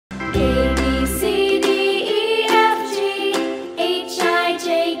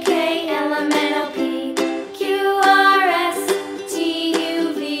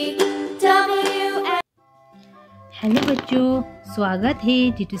बच्चों, स्वागत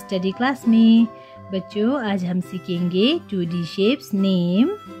है टिट्टू स्टडी क्लास में। बच्चों आज हम सीखेंगे 2D शेप्स नेम।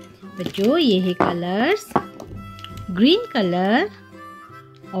 बच्चों ये है colours, green colour,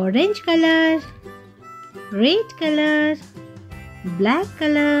 orange colour, red colour, black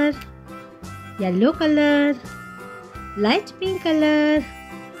colour, yellow colour, light pink colour,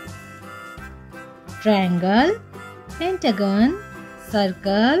 triangle, pentagon,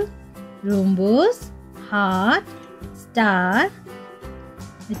 circle, rhombus, heart, star.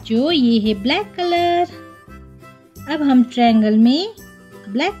 बच्चों ये है ब्लैक कलर। अब हम ट्रायंगल में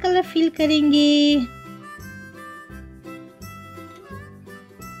ब्लैक कलर फिल करेंगे।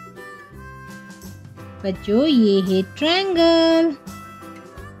 बच्चों ये है ट्रायंगल।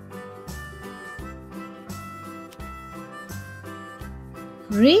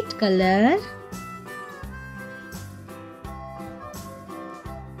 रेड कलर,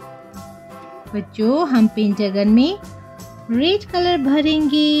 बच्चों हम पेंटागन में रेड कलर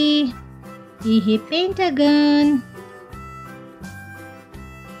भरेंगे। ये है पेंटागन।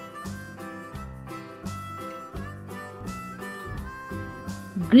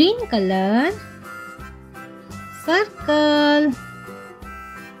 Green colour, circle.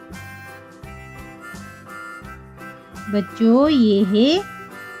 बच्चों ये है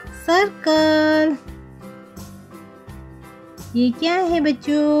सर्कल। ये क्या है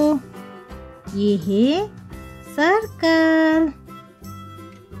बच्चों? ये है सर्कल।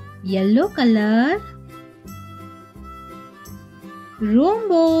 Yellow colour,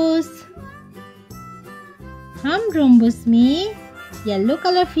 rhombus. हम रोम्बस में येलो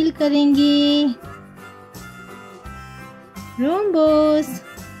कलर फिल करेंगे। रोम्बस।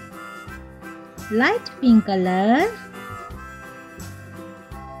 Light pink colour.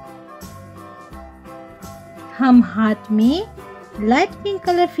 हम हाथ में लाइट पिंक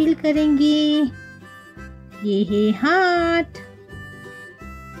कलर फिल करेंगे। ये है हार्ट।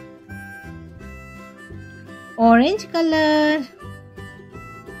 Orange colour.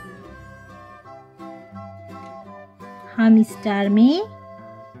 हम स्टार में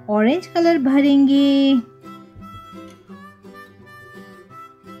ऑरेंज कलर भरेंगे।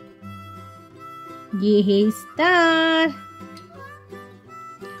 ये है star.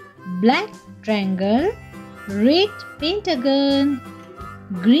 Black triangle, red pentagon,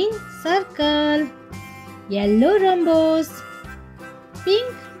 green circle, yellow rhombus,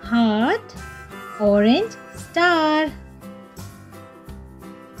 pink heart, orange star.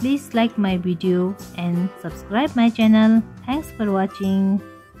 Please like my video and subscribe my channel. Thanks for watching.